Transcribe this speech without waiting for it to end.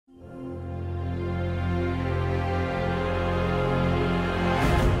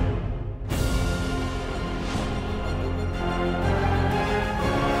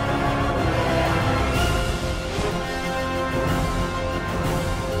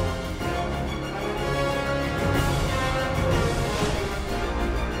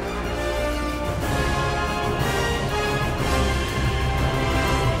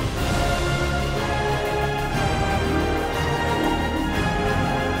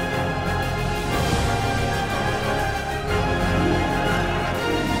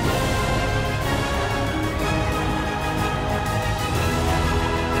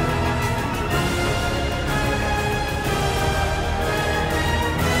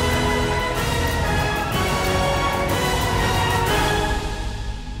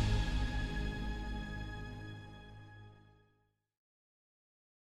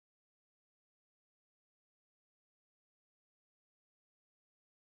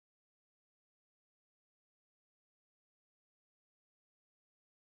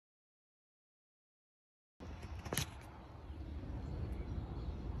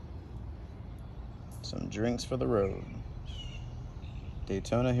Some drinks for the road.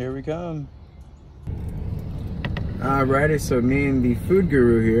 Daytona, here we come. Alrighty, so me and the food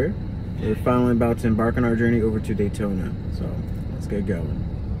guru here, we're finally about to embark on our journey over to Daytona. So let's get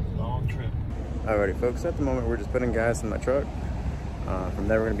going. Long trip. Alrighty folks, at the moment we're just putting gas in my truck. From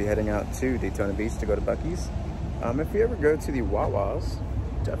there we're going to be heading out to Daytona Beach to go to Buc-ee's. If you ever go to the Wawa's,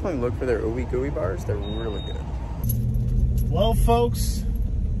 definitely look for their ooey gooey bars. They're really good. Well folks,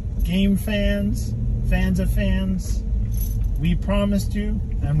 game fans, fans of fans, we promised you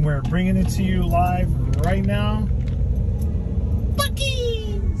and we're bringing it to you live right now.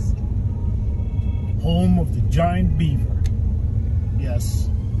 Buc-ee's! Home of the giant beaver. Yes,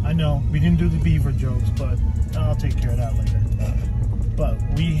 I know we didn't do the beaver jokes, but I'll take care of that later. But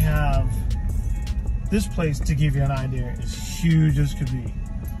we have this place, to give you an idea, is huge as could be.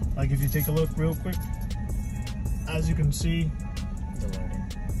 Like if you take a look real quick, as you can see, the lighting.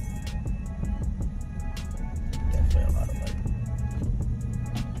 Definitely a lot of lighting.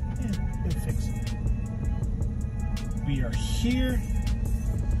 Yeah, it'll fix it. We are here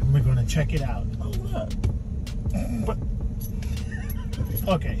and we're gonna check it out. Oh look. But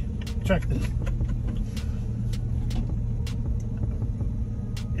okay, check this.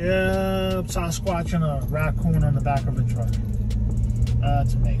 Yeah, Sasquatch and a raccoon on the back of a truck.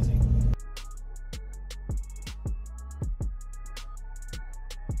 That's amazing.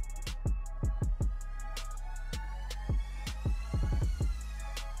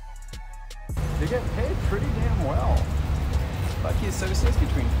 They get paid pretty damn well. Buc-ee associates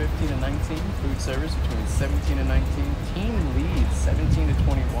between 15 and 19, food service between 17 and 19, team leads 17 to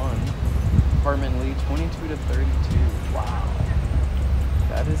 21, department lead 22 to 32. Wow.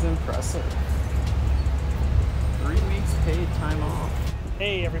 That is impressive. 3 weeks paid time off.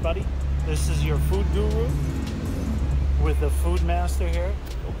 Hey everybody, this is your food guru with the food master here.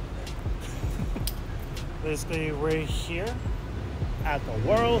 Basically, we're here at the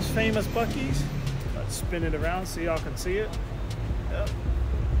world's famous Buc-ee's. Let's spin it around so y'all can see it. Yep.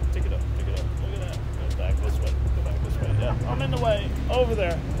 Take it up, take it up. Look at that. Go back this way. Go back this way. Yeah, I'm in the way. Over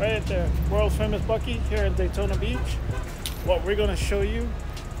there, right there. World's famous Buc-ee here in Daytona Beach. What we're gonna show you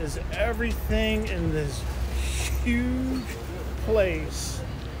is everything in this huge place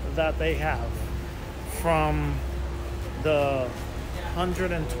that they have, from the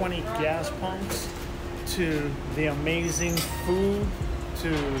 120 gas pumps to the amazing food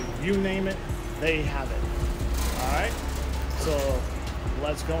to you name it, they have it. All right, so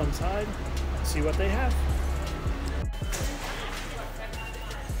let's go inside and see what they have.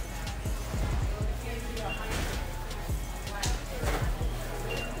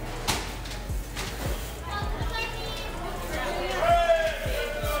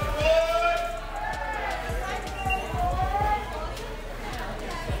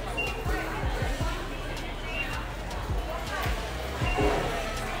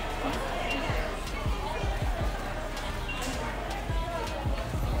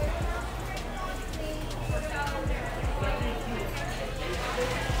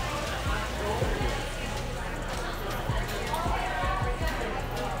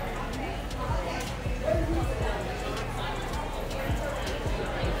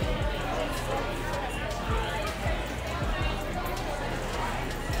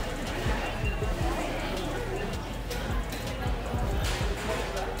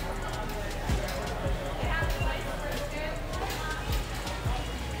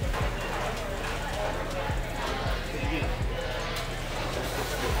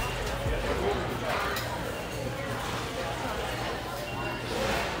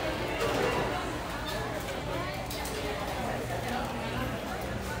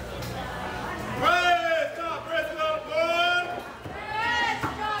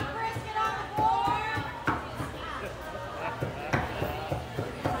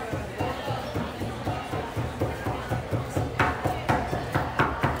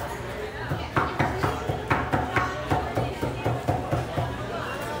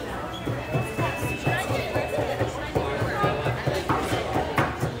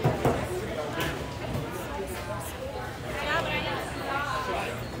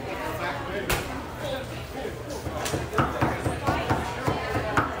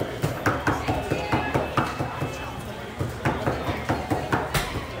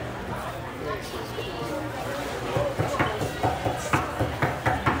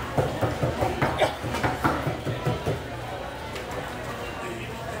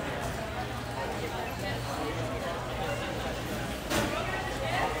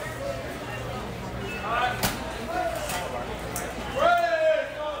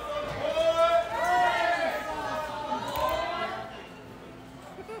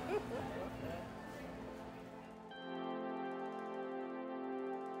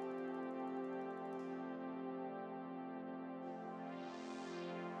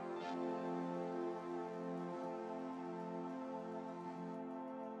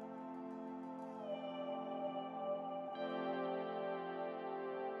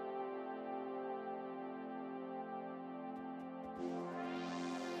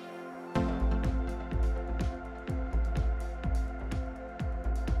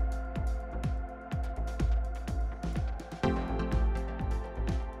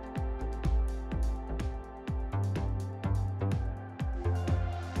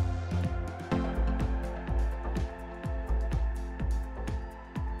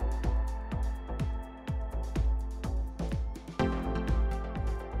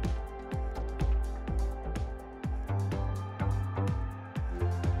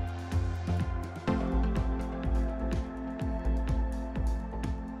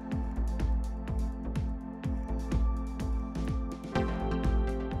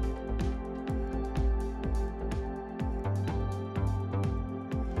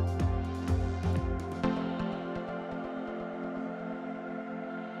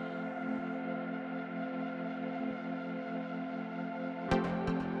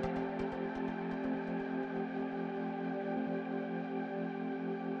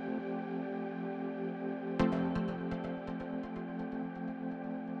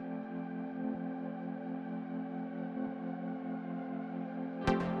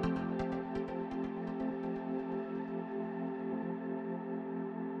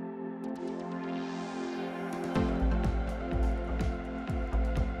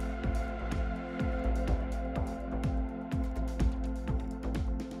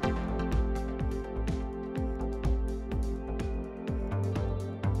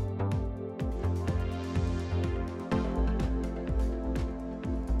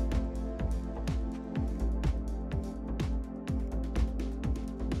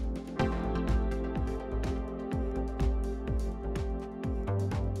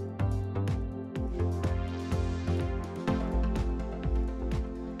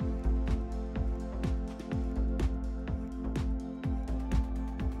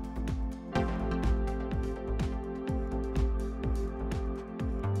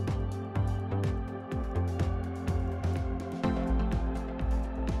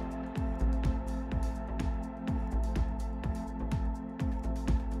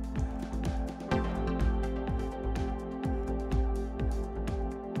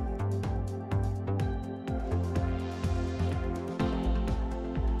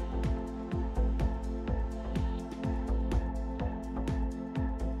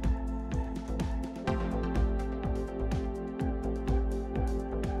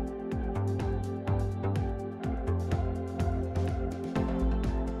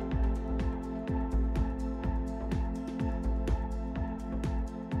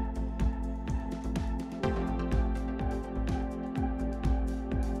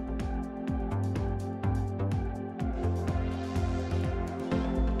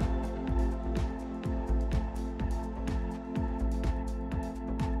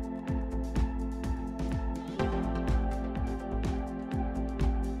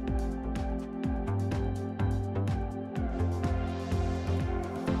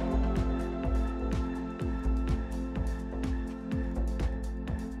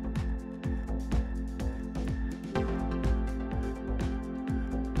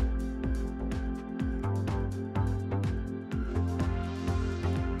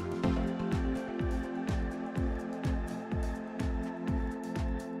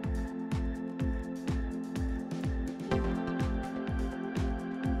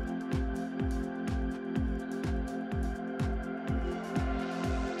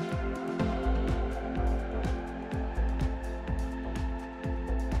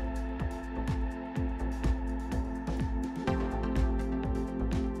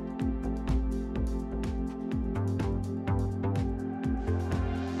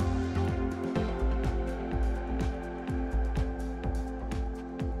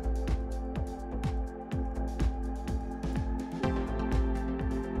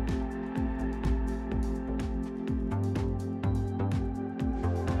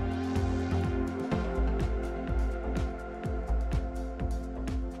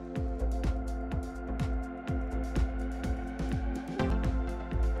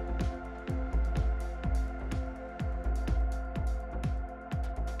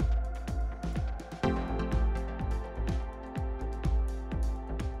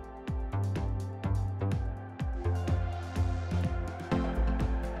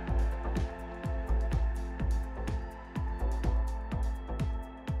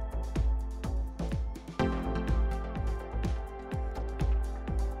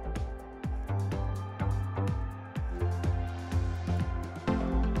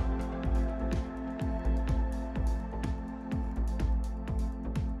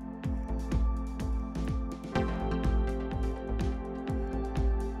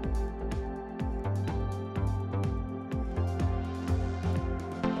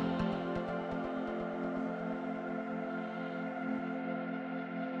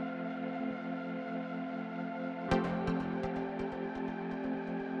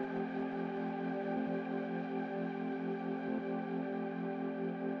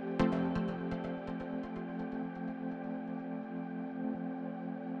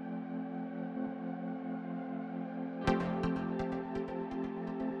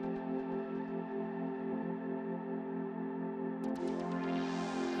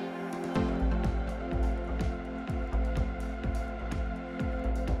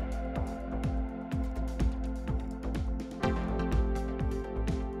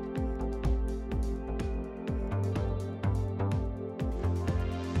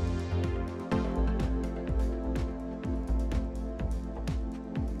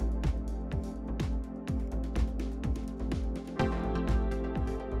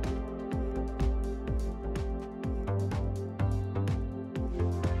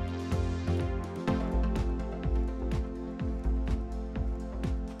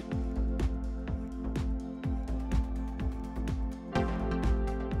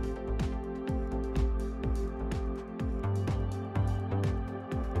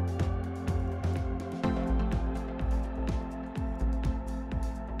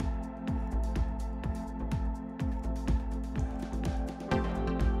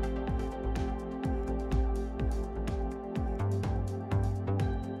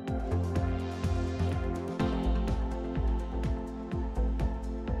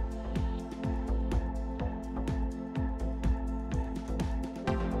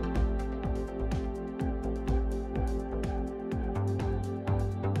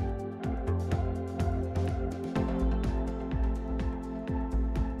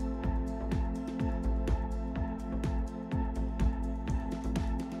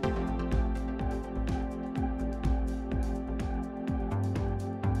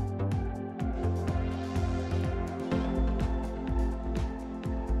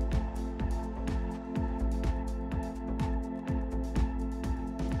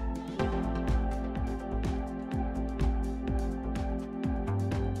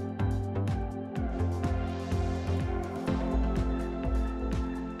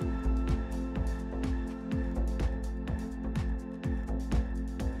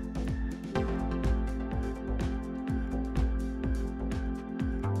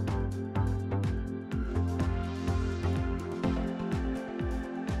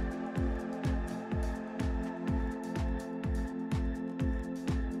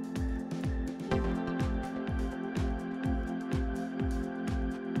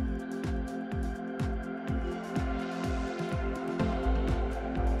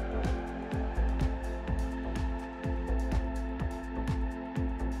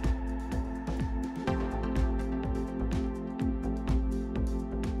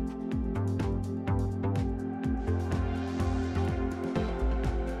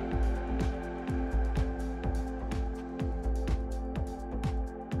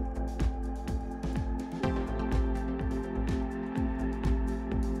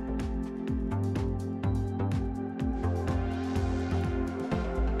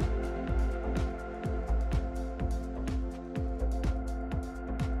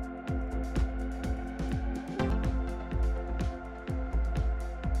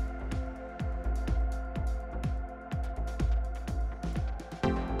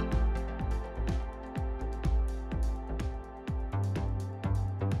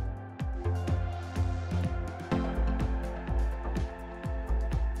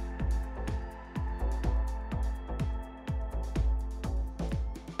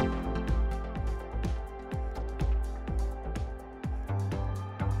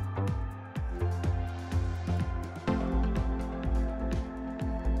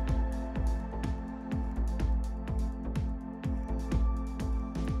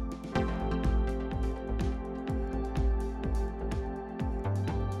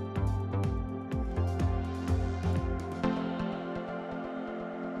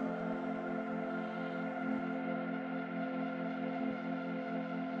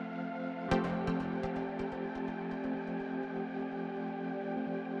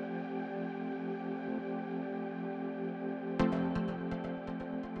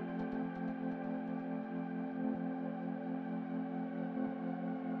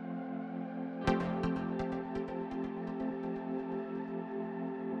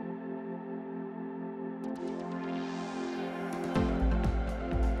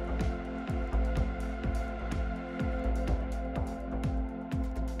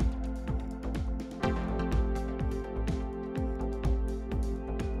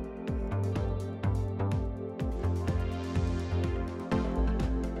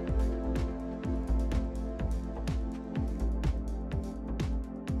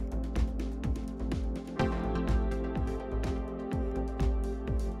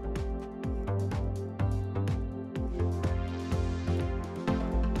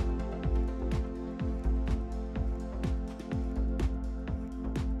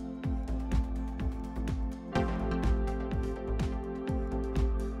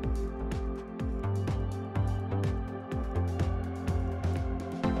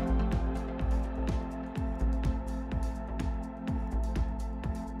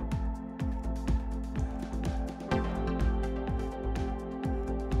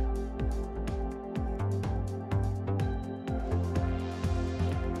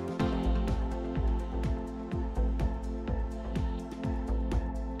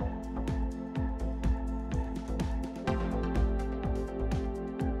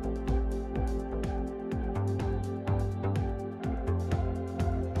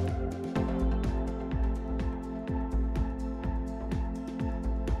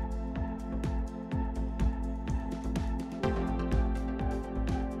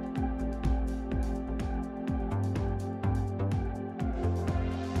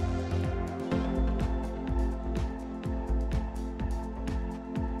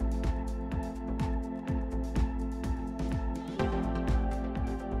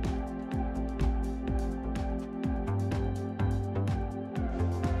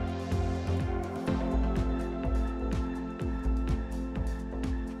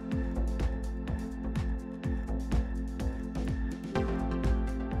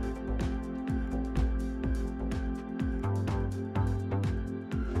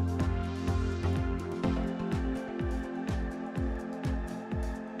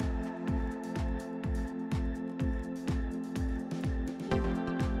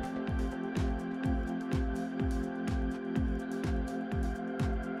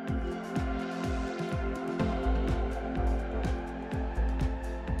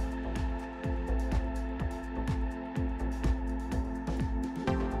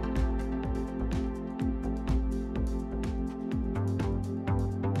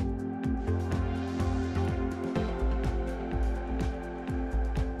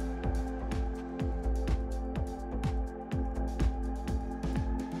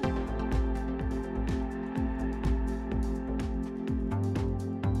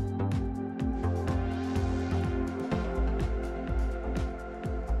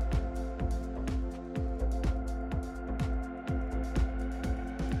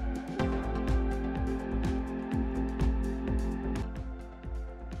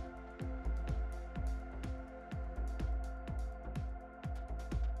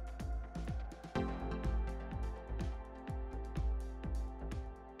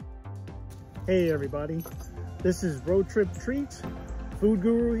 Hey everybody, this is Road Trip Treats, Food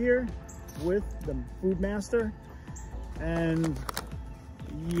Guru here with the Food Master. And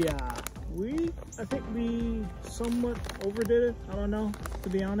yeah, I think we somewhat overdid it. I don't know, to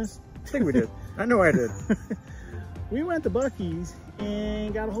be honest. I think we did. I know I did. We went to Buc-ee's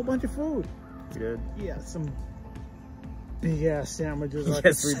and got a whole bunch of food. We did. Yeah, some big ass sandwiches.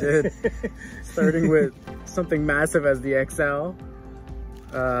 Yes, we did. Starting with something massive as the XL.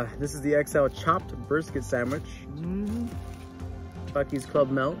 This is the XL chopped brisket sandwich. Buc-ee's Club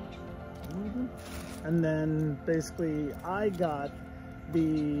Melt. And then basically I got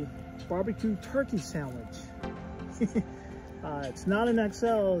the barbecue turkey sandwich. It's not an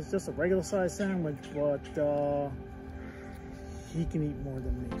XL, it's just a regular size sandwich, but he can eat more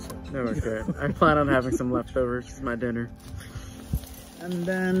than me. So. Okay. I plan on having some leftovers for my dinner. And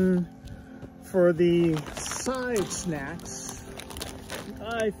then for the side snacks,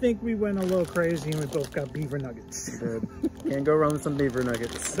 I think we went a little crazy and we both got beaver nuggets. Good. Can't go wrong with some beaver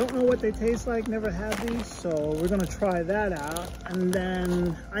nuggets. I don't know what they taste like, never had these, so we're gonna try that out. And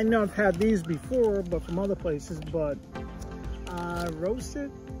then, I know I've had these before, but from other places, but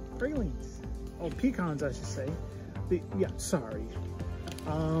roasted pralines. Oh, pecans, I should say. Sorry.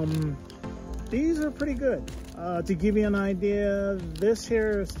 These are pretty good. To give you an idea, this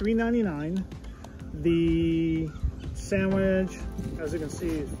here is $3.99. The sandwich, as you can see,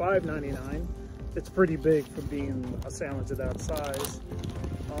 is $5.99. It's pretty big for being a sandwich of that size.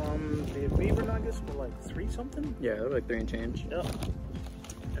 The beaver nuggets were like $3 something. Yeah, they're like 3 and change. Yep.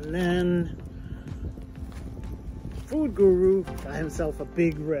 And then Food Guru got himself a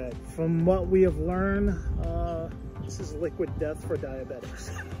Big Red. From what we have learned, this is liquid death for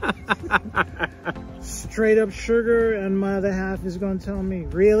diabetics. Straight up sugar, and my other half is going to tell me,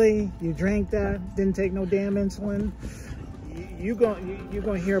 really? You drank that? Didn't take no damn insulin? You're going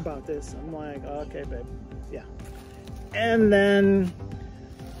to hear about this. I'm like, okay, babe. Yeah. And then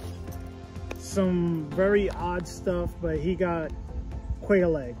some very odd stuff, but he got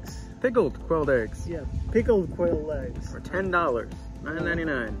quail eggs. Pickled quailed eggs. Yeah, pickled quail eggs. For $10,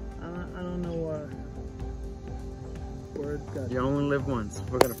 $9.99. I don't know where it got. You only live once.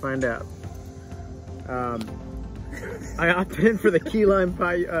 We're gonna find out. I opted in for the key lime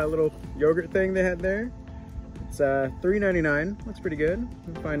pie little yogurt thing they had there. It's $3.99. Looks pretty good.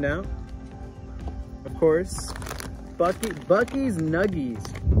 We'll find out. Of course, Buc-ee's Nuggies.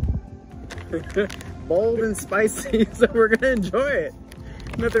 Bold and spicy, so we're gonna enjoy it.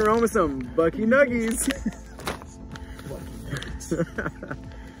 Nothing wrong with some Buc-ee Nuggies.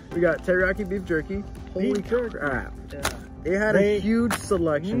 We got teriyaki beef jerky. Holy crap. Yeah. They had a huge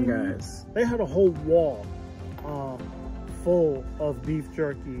selection, guys. They had a whole wall full of beef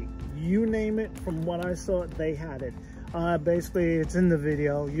jerky. You name it, from what I saw, they had it. Basically, it's in the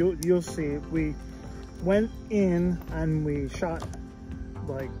video. You'll see it. We went in and we shot,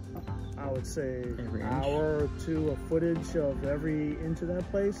 like, I would say an hour or two of footage of every inch of that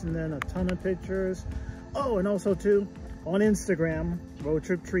place, and then a ton of pictures. Oh, and also too, on Instagram, Road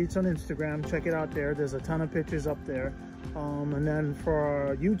Trip Treats on Instagram, check it out there. There's a ton of pictures up there. And then for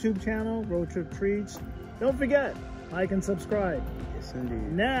our YouTube channel, Road Trip Treats, don't forget, like and subscribe. Yes,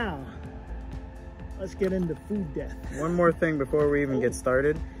 indeed. Now, let's get into food death. One more thing before we even get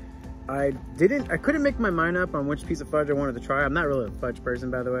started. I couldn't make my mind up on which piece of fudge I wanted to try. I'm not really a fudge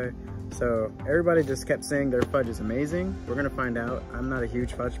person, by the way. So everybody just kept saying their fudge is amazing. We're gonna find out. I'm not a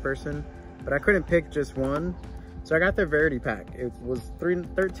huge fudge person, but I couldn't pick just one. So I got their Verity pack. It was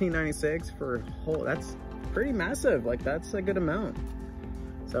 $13.96 for a whole, that's pretty massive. Like, that's a good amount.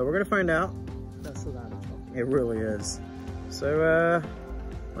 So we're gonna find out. That's a lot of fun. It really is. So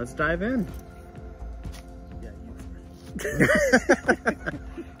let's dive in. Yeah, you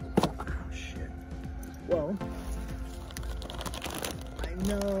first. Well, I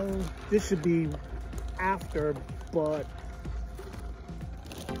know this should be after, but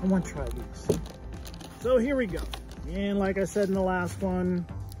I want to try these. So here we go. And like I said in the last one,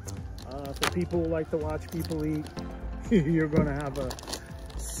 for people who like to watch people eat, you're going to have a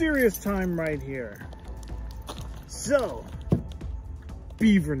serious time right here. So,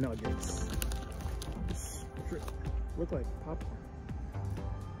 beaver nuggets. Look like popcorn.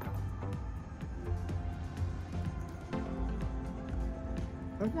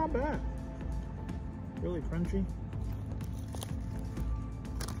 That's not bad. Really crunchy.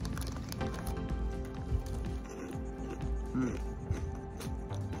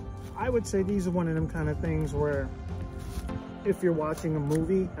 I would say these are one of them kind of things where if you're watching a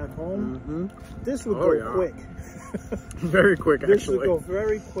movie at home, this would go quick. Very quick, actually. This would go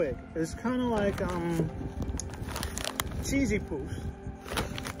very quick. It's kind of like cheesy poofs.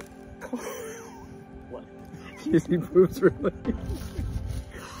 What? Cheesy poops, really?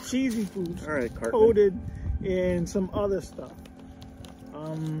 Cheesy poops. All right, Cartman. Coated in some other stuff.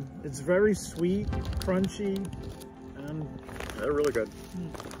 It's very sweet, crunchy, and they're really good.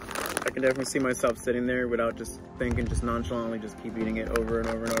 I can definitely see myself sitting there without just thinking, just nonchalantly, just keep eating it over and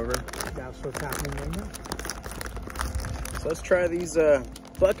over and over. that's what's happening right now. So let's try these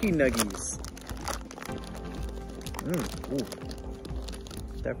Buc-ee nuggies. Ooh.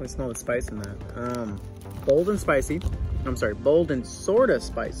 Definitely smell the spice in that. Bold and spicy. I'm sorry, bold and sorta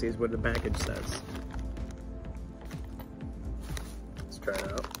spicy is what the package says. Let's try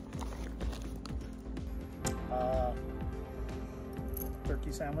it out.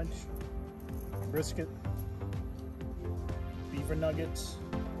 Turkey sandwich, brisket, beaver nuggets,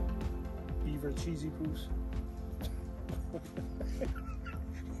 beaver cheesy poos.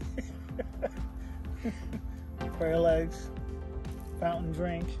 Quail eggs, fountain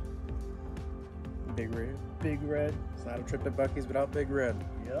drink, Big Red. Big Red. It's not a trip to Buc-ee's without Big Red.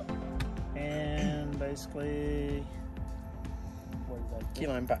 Yep. And basically, what is that? Key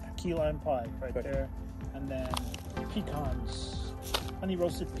lime pie. Key lime pie right there. And then pecans, honey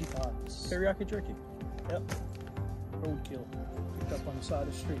roasted pecans. Teriyaki jerky. Yep. Roadkill. Picked up on the side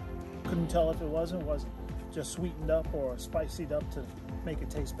of the street. Couldn't tell if it wasn't. Just sweetened up or spiced up to make it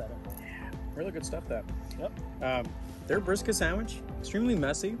taste better. Yeah, really good stuff, that. Yep. Their brisket sandwich, extremely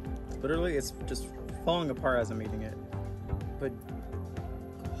messy. Literally, it's just falling apart as I'm eating it. But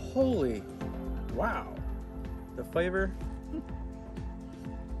holy, wow. The flavor.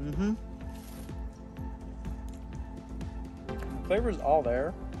 The flavor's all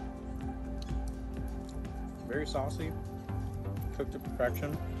there. Very saucy, cooked to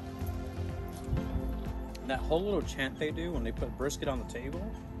perfection. That whole little chant they do when they put brisket on the table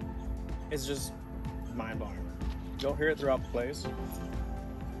is just mind-blowing. You'll hear it throughout the place.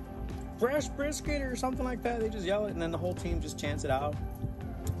 Fresh brisket or something like that. They just yell it, and then the whole team just chants it out.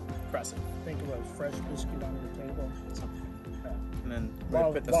 Impressive. Think about fresh biscuit on the table. Yeah. And then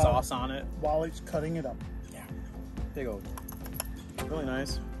they put the sauce on it. While it's cutting it up. Yeah. Big old. Really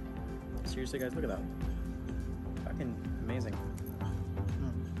nice. Seriously, guys, look at that. Fucking amazing.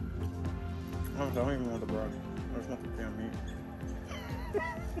 I don't even want the bread. There's nothing damn meat.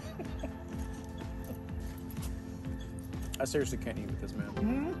 I seriously can't eat with this, man.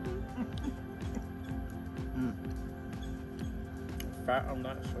 Fat on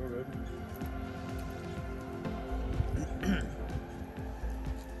that, so good.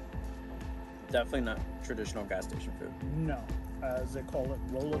 Definitely not traditional gas station food. No, as they call it,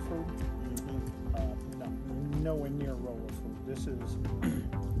 roller food. No, nowhere near roller food. This is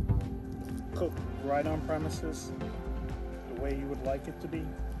cooked right on premises, the way you would like it to be,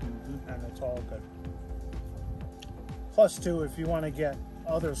 and it's all good. Plus, too, if you want to get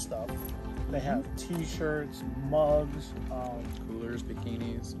other stuff, they have T-shirts, mugs, coolers,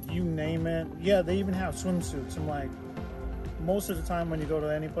 bikinis, you name it. Yeah, they even have swimsuits. I'm like, most of the time when you go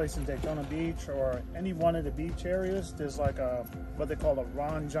to any place in Daytona Beach or any one of the beach areas, there's like a what they call a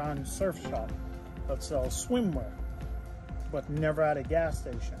Ron John surf shop that sells swimwear, but never at a gas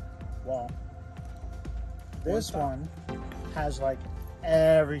station. Well, this one has like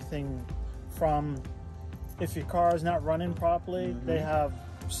everything from, if your car is not running properly, they have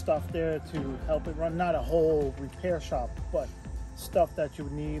stuff there to help it run. Not a whole repair shop, but stuff that you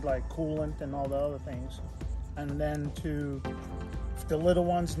would need, like coolant and all the other things. And then if the little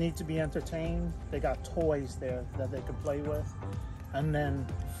ones need to be entertained, they got toys there that they can play with. And then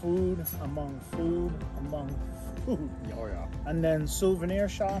food among food. Oh yeah. And then souvenir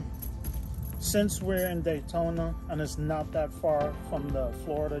shop. Since we're in Daytona and it's not that far from the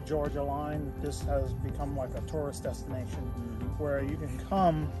Florida-Georgia line, this has become like a tourist destination where you can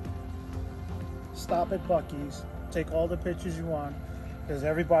come, stop at Buc-ee's, take all the pictures you want, because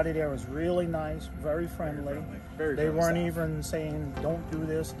everybody there was really nice, very friendly. They weren't even saying, don't do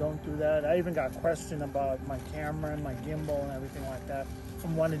this, don't do that. I even got questioned about my camera and my gimbal and everything like that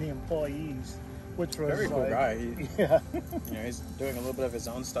from one of the employees, which was very cool guy. Yeah. You know, he's doing a little bit of his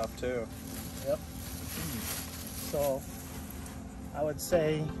own stuff too. Yep. So I would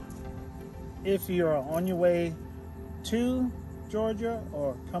say if you're on your way to Georgia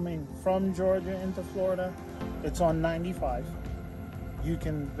or coming from Georgia into Florida, it's on 95. You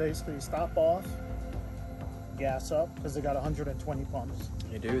can basically stop off, gas up, because they got 120 pumps.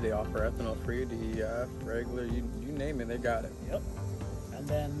 They do. They offer ethanol free, the regular, you name it, they got it. Yep. And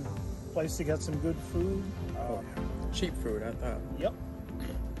then place to get some good food. Cheap food, I thought. Yep.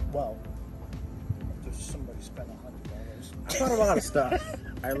 Well, there's somebody spent $100. I bought a lot of stuff.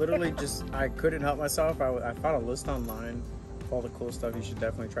 I literally I couldn't help myself. I found a list online all the cool stuff you should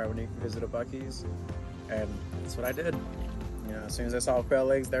definitely try when you visit a Buc-ee's. And that's what I did. You know, as soon as I saw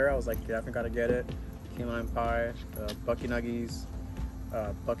quail eggs there, I was like, definitely gotta get it. Key lime pie, Buc-ee nuggies,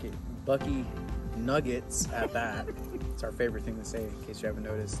 Buc-ee nuggets at that. It's our favorite thing to say, in case you haven't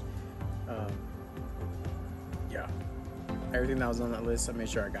noticed. Yeah, everything that was on that list, I made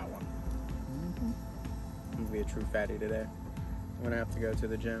sure I got one. I'm gonna be a true fatty today. I'm gonna have to go to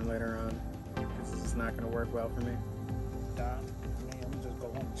the gym later on because this is not gonna work well for me. Nah, I'm just go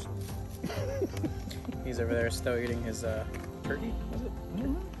home and sleep. He's over there still eating his turkey, was it?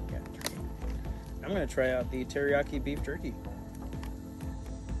 Yeah, turkey. I'm gonna try out the teriyaki beef jerky.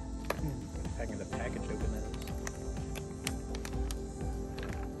 Packing the package open, that is.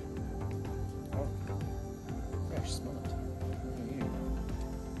 Oh, gosh, smell it.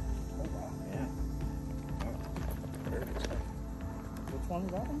 Oh wow. Yeah. Oh, very good stuff. Which one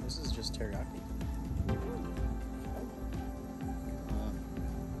is that one? This is just teriyaki.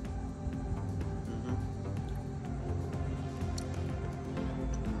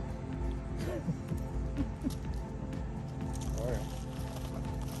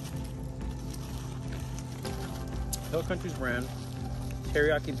 Hill Country's brand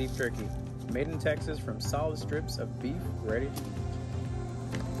teriyaki beef jerky, made in Texas from solid strips of beef ready to eat.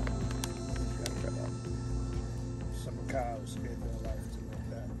 Gotta try that. Some cows did a lot of things like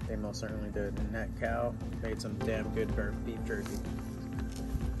that. They most certainly did, and that cow made some damn good beef jerky.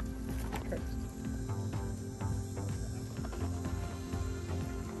 Okay.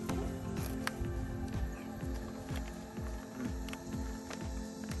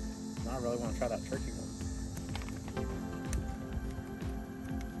 Now I really want to try that turkey one.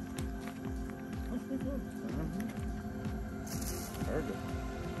 Very good.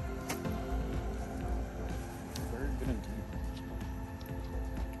 Very good indeed.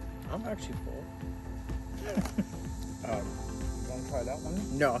 I'm actually full. You want to try that one?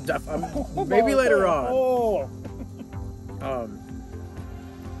 No, I'm maybe later on. Oh.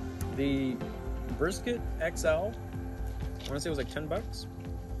 The brisket XL, I want to say it was like $10,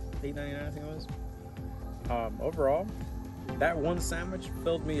 $8.99 I think it was. Overall, that one sandwich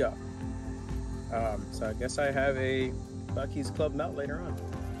filled me up. So I guess I have a Buc-ee's Club Melt later on.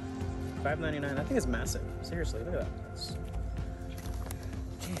 $5.99. I think it's massive. Seriously, look at that. That's...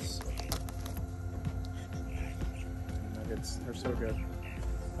 Jeez. Nuggets, they're so good.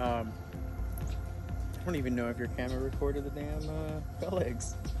 I don't even know if your camera recorded the damn quail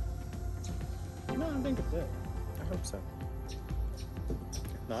eggs. No, I think it did. I hope so.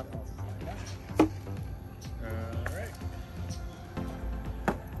 If not, I'll find out. Alright.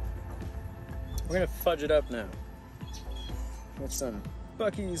 We're gonna fudge it up now with some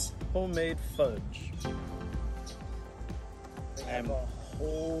Buc-ee's homemade fudge. They have a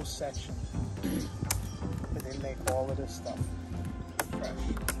whole section where they make all of this stuff fresh.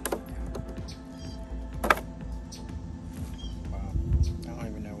 Wow, I don't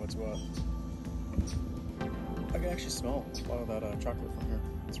even know what's what. I can actually smell a lot of that chocolate from here.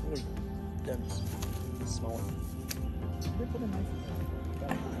 It's really dense. You can smell it. They put a knife in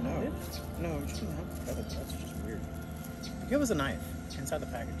there. No, no, you shouldn't have to cut it. That's just weird. Give us a knife inside the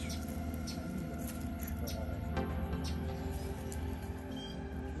package. Looks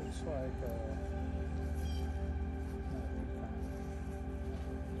like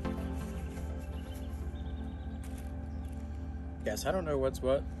Yes, I don't know what's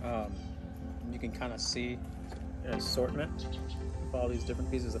what. You can kind of see an assortment of all these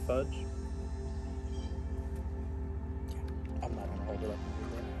different pieces of fudge. I'm not gonna hold it up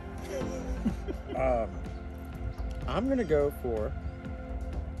and do that. I'm gonna go for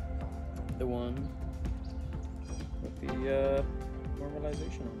the one with the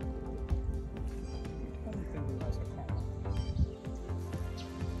normalization on it. I don't think it has a caramel.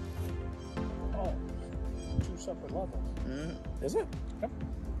 Oh, two separate levels. Is it? Yep.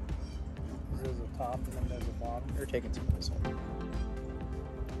 There's a top and then there's a bottom. You're taking some of this one.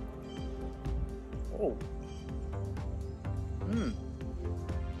 Oh.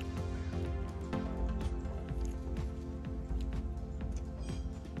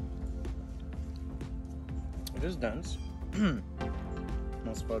 It is dense.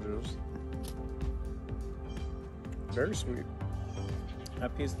 Most fudges. Very sweet.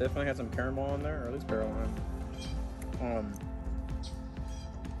 That piece definitely had some caramel on there, or at least Carolina.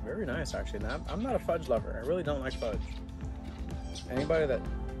 Very nice, actually. Now, I'm not a fudge lover. I really don't like fudge. Anybody that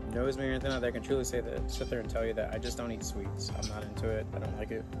knows me or anything like that can truly say that, sit there and tell you that I just don't eat sweets. I'm not into it. I don't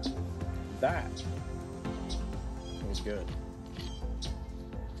like it. That was good.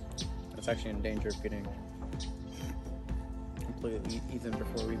 That's actually in danger of getting completely eaten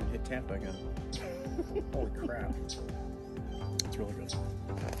before we even hit Tampa again. Holy crap. really good.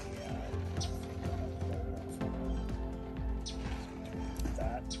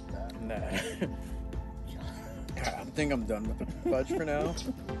 Nah. God, I think I'm done with the fudge for now.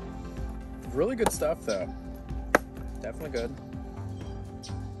 Really good stuff, though. Definitely good.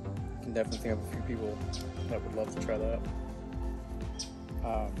 Can definitely think of a few people that would love to try that.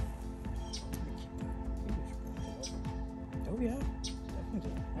 Oh yeah,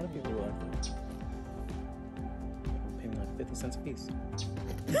 definitely. A lot of people like that. Pay me like 50 cents a piece.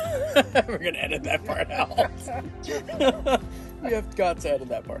 We're gonna edit that part out. We have got to edit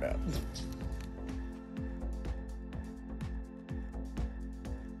that part out.